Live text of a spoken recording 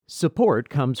Support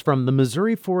comes from the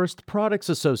Missouri Forest Products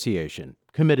Association,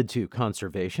 committed to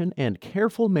conservation and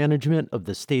careful management of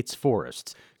the state's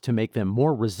forests to make them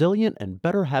more resilient and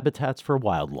better habitats for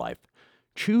wildlife.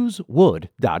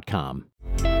 ChooseWood.com.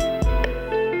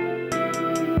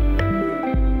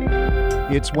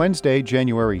 It's Wednesday,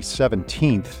 January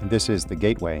 17th. This is The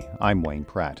Gateway. I'm Wayne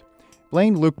Pratt.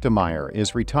 Blaine Luetkemeyer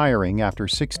is retiring after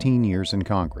 16 years in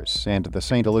Congress, and the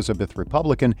St. Elizabeth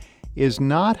Republican is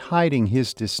not hiding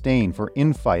his disdain for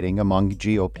infighting among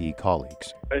GOP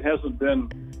colleagues. It hasn't been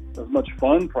as much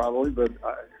fun, probably, but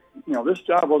this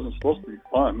job wasn't supposed to be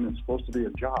fun. It's supposed to be a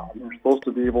job. You're supposed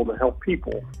to be able to help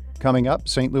people. Coming up,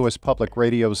 St. Louis Public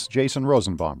Radio's Jason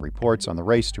Rosenbaum reports on the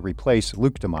race to replace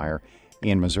Luetkemeyer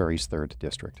in Missouri's 3rd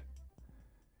District.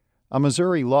 A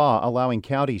Missouri law allowing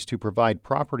counties to provide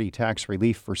property tax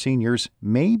relief for seniors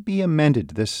may be amended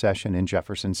this session in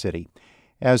Jefferson City.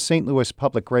 As St. Louis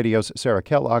Public Radio's Sarah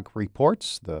Kellogg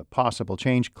reports, the possible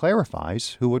change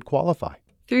clarifies who would qualify.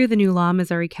 Through the new law,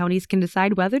 Missouri counties can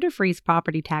decide whether to freeze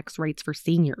property tax rates for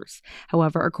seniors.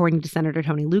 However, according to Senator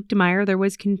Tony Luetkemeyer, there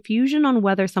was confusion on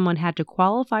whether someone had to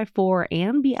qualify for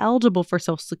and be eligible for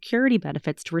Social Security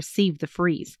benefits to receive the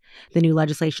freeze. The new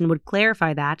legislation would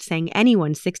clarify that, saying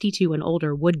anyone 62 and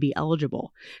older would be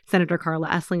eligible. Senator Carla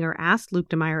Esslinger asked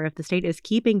Luetkemeyer if the state is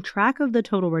keeping track of the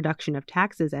total reduction of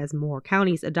taxes as more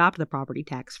counties adopt the property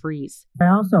tax freeze. I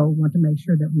also want to make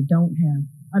sure that we don't have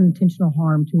unintentional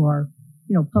harm to our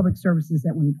public services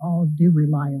that we all do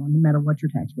rely on, no matter what your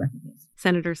tax record is.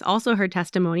 Senators also heard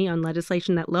testimony on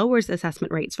legislation that lowers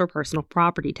assessment rates for personal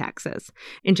property taxes.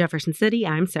 In Jefferson City,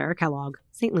 I'm Sarah Kellogg,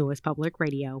 St. Louis Public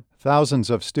Radio. Thousands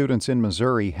of students in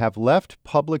Missouri have left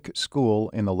public school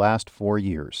in the last 4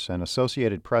 years. An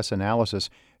Associated Press analysis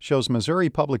shows Missouri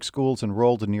public schools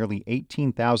enrolled nearly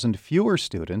 18,000 fewer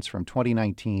students from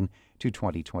 2019 to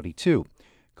 2022.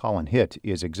 Colin Hitt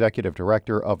is executive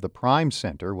director of the Prime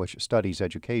Center, which studies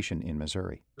education in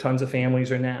Missouri. Tons of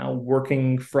families are now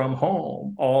working from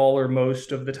home all or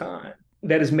most of the time.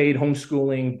 That has made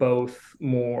homeschooling both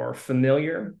more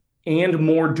familiar and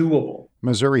more doable.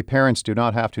 Missouri parents do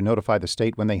not have to notify the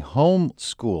state when they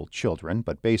homeschool children,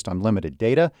 but based on limited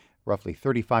data, roughly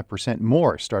 35%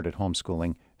 more started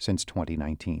homeschooling since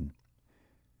 2019.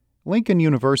 Lincoln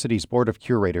University's Board of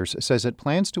Curators says it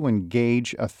plans to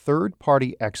engage a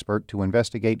third-party expert to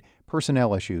investigate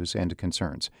personnel issues and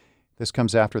concerns. This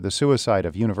comes after the suicide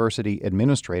of University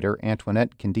Administrator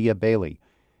Antoinette Candia Bailey.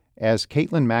 As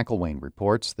Caitlin McElwain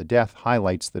reports, the death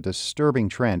highlights the disturbing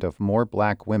trend of more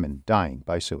black women dying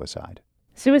by suicide.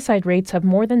 Suicide rates have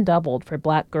more than doubled for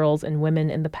black girls and women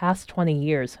in the past 20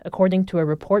 years, according to a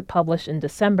report published in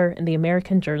December in the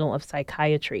American Journal of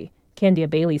Psychiatry. Candia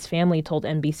Bailey's family told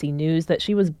NBC News that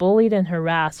she was bullied and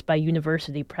harassed by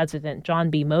university president John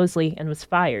B. Mosley and was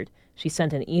fired. She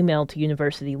sent an email to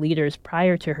university leaders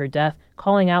prior to her death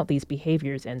calling out these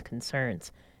behaviors and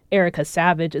concerns. Erica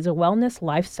Savage is a wellness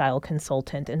lifestyle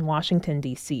consultant in Washington,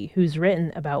 D.C., who's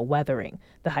written about weathering,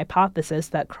 the hypothesis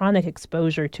that chronic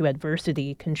exposure to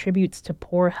adversity contributes to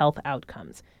poor health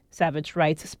outcomes. Savage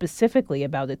writes specifically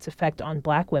about its effect on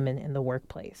black women in the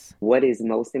workplace. What is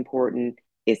most important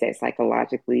is that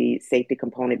psychologically safety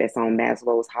component that's on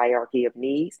Maslow's hierarchy of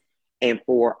needs, and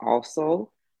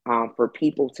for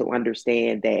people to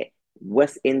understand that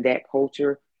what's in that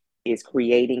culture is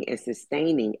creating and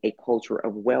sustaining a culture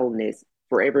of wellness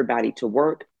for everybody to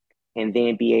work and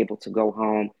then be able to go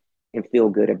home and feel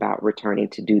good about returning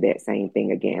to do that same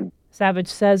thing again. Savage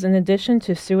says in addition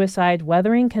to suicide,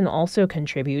 weathering can also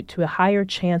contribute to a higher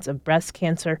chance of breast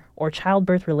cancer or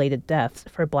childbirth-related deaths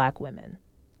for black women.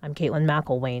 I'm Caitlin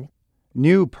McElwain.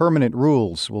 New permanent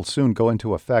rules will soon go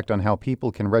into effect on how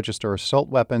people can register assault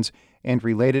weapons and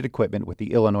related equipment with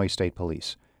the Illinois State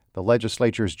Police. The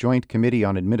legislature's Joint Committee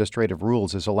on Administrative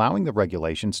Rules is allowing the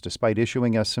regulations despite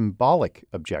issuing a symbolic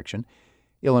objection.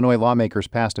 Illinois lawmakers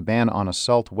passed a ban on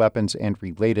assault weapons and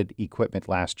related equipment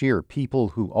last year. People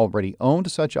who already owned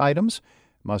such items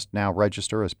must now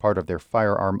register as part of their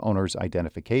firearm owner's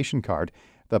identification card.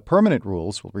 The permanent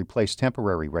rules will replace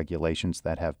temporary regulations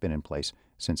that have been in place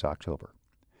since October.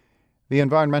 The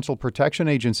Environmental Protection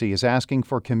Agency is asking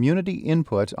for community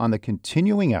input on the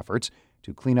continuing efforts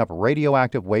to clean up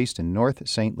radioactive waste in North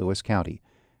St. Louis County.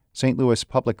 St. Louis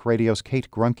Public Radio's Kate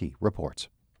Grunke reports.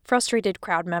 Frustrated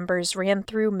crowd members ran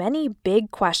through many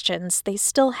big questions they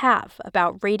still have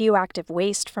about radioactive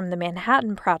waste from the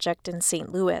Manhattan Project in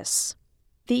St. Louis.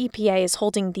 The EPA is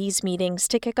holding these meetings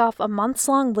to kick off a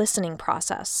months-long listening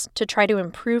process to try to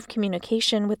improve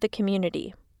communication with the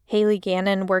community. Haley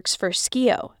Gannon works for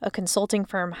SKIO, a consulting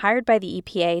firm hired by the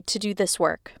EPA to do this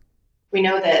work. We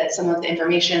know that some of the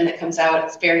information that comes out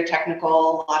is very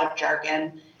technical, a lot of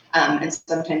jargon, and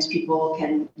sometimes people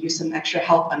can use some extra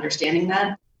help understanding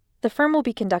that. The firm will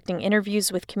be conducting interviews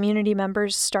with community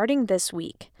members starting this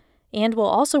week, and will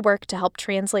also work to help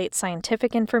translate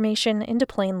scientific information into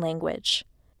plain language.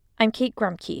 I'm Kate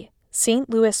Grumke, St.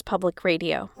 Louis Public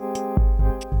Radio.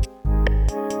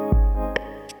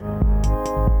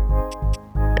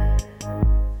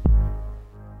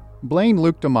 Blaine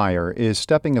Luetkemeyer is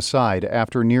stepping aside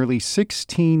after nearly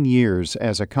 16 years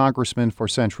as a congressman for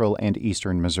Central and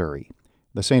Eastern Missouri.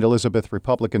 The St. Elizabeth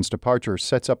Republican's departure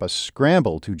sets up a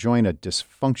scramble to join a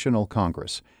dysfunctional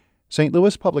Congress. St.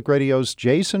 Louis Public Radio's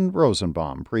Jason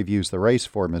Rosenbaum previews the race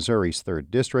for Missouri's 3rd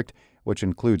District, which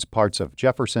includes parts of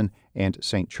Jefferson and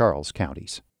St. Charles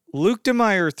counties.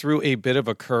 Luetkemeyer threw a bit of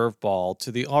a curveball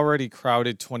to the already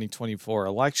crowded 2024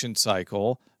 election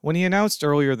cycle when he announced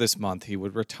earlier this month he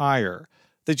would retire.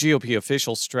 The GOP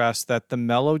official stressed that the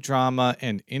melodrama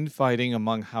and infighting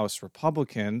among House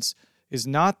Republicans is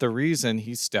not the reason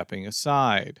he's stepping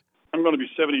aside. I'm going to be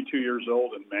 72 years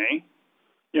old in May.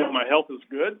 My health is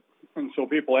good. And so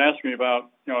people ask me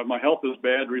about, if my health is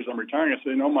bad, the reason I'm retiring, I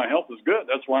say, no, my health is good.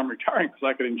 That's why I'm retiring, because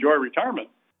I could enjoy retirement.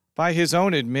 By his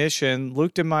own admission,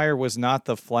 Luetkemeyer was not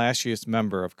the flashiest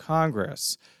member of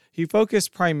Congress. He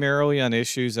focused primarily on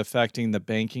issues affecting the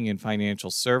banking and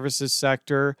financial services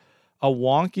sector, a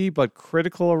wonky but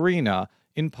critical arena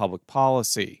in public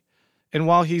policy. And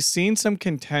while he's seen some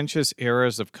contentious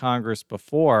eras of Congress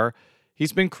before,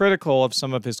 he's been critical of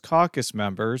some of his caucus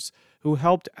members who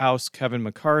helped oust Kevin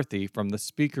McCarthy from the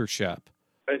speakership.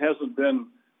 It hasn't been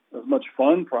as much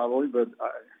fun, probably, but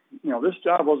this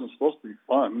job wasn't supposed to be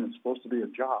fun. It's supposed to be a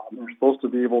job. We're supposed to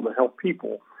be able to help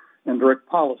people and direct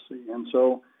policy. And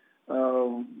so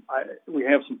we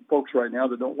have some folks right now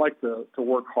that don't like to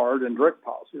work hard and direct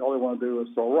policy. All they want to do is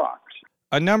throw rocks.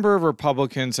 A number of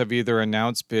Republicans have either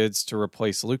announced bids to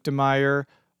replace Luetkemeyer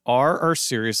or are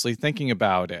seriously thinking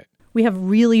about it. We have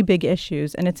really big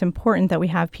issues, and it's important that we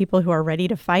have people who are ready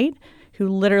to fight, who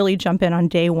literally jump in on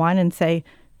day one and say,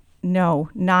 no,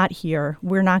 not here.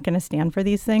 We're not going to stand for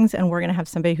these things, and we're going to have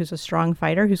somebody who's a strong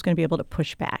fighter who's going to be able to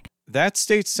push back. That's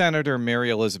State Senator Mary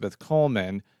Elizabeth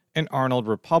Coleman, an Arnold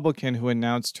Republican who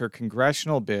announced her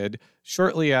congressional bid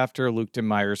shortly after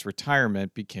Luetkemeyer's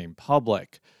retirement became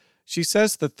public. She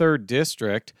says the 3rd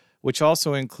District, which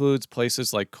also includes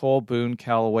places like Cole, Boone,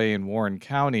 Callaway, and Warren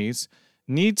counties,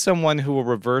 needs someone who will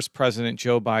reverse President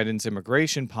Joe Biden's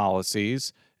immigration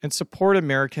policies and support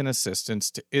American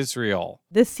assistance to Israel.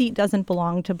 This seat doesn't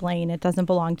belong to Blaine. It doesn't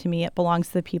belong to me. It belongs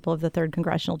to the people of the 3rd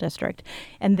Congressional District.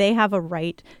 And they have a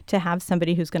right to have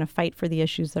somebody who's going to fight for the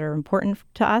issues that are important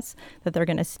to us, that they're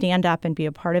going to stand up and be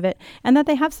a part of it, and that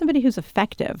they have somebody who's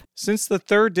effective. Since the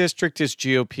 3rd District is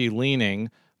GOP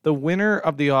leaning, the winner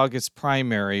of the August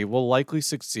primary will likely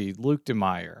succeed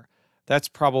Luetkemeyer. That's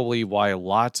probably why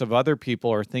lots of other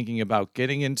people are thinking about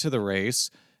getting into the race,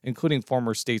 including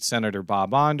former State Senator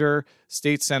Bob Onder,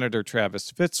 State Senator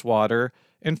Travis Fitzwater,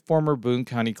 and former Boone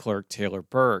County Clerk Taylor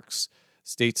Burks.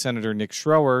 State Senator Nick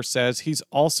Schroer says he's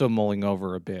also mulling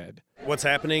over a bid. What's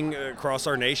happening across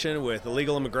our nation with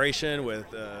illegal immigration,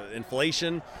 with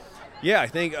inflation, I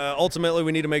think ultimately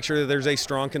we need to make sure that there's a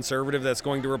strong conservative that's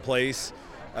going to replace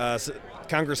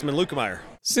Congressman Luetkemeyer.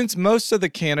 Since most of the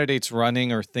candidates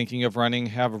running or thinking of running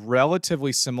have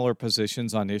relatively similar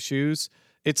positions on issues,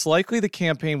 it's likely the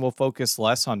campaign will focus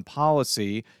less on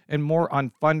policy and more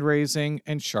on fundraising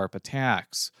and sharp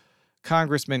attacks.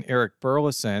 Congressman Eric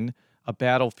Burleson, a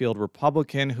battlefield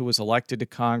Republican who was elected to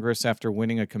Congress after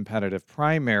winning a competitive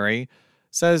primary,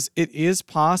 says it is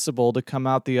possible to come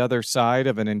out the other side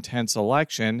of an intense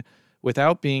election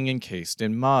without being encased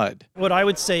in mud. What I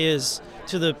would say is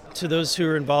to those who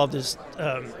are involved is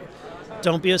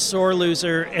don't be a sore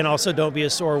loser and also don't be a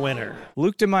sore winner.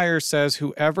 Luetkemeyer says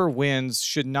whoever wins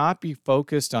should not be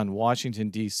focused on Washington,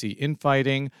 D.C.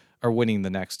 infighting or winning the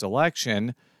next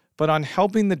election, but on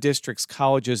helping the district's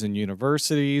colleges and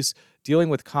universities, dealing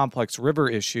with complex river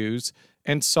issues,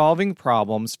 and solving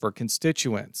problems for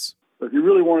constituents. But if you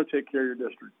really want to take care of your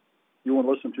district, you want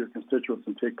to listen to your constituents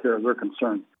and take care of their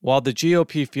concerns. While the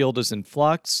GOP field is in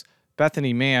flux,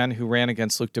 Bethany Mann, who ran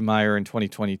against Luetkemeyer in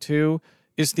 2022,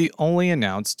 is the only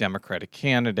announced Democratic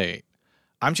candidate.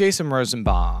 I'm Jason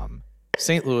Rosenbaum,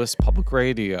 St. Louis Public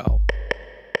Radio.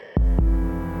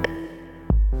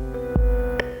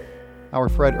 Our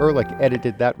Fred Ehrlich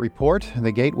edited that report.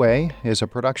 The Gateway is a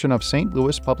production of St.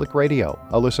 Louis Public Radio,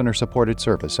 a listener-supported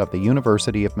service of the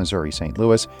University of Missouri St.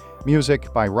 Louis.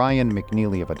 Music by Ryan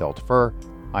McNeely of Adult Fur.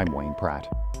 I'm Wayne Pratt.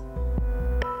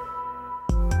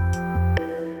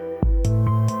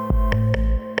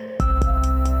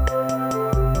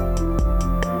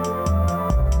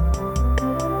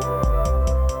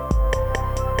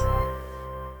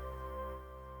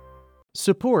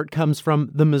 Support comes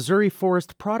from the Missouri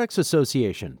Forest Products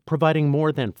Association, providing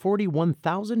more than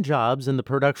 41,000 jobs in the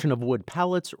production of wood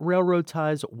pallets, railroad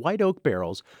ties, white oak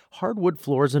barrels, hardwood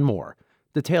floors, and more.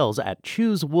 Details at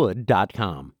choosewood.com.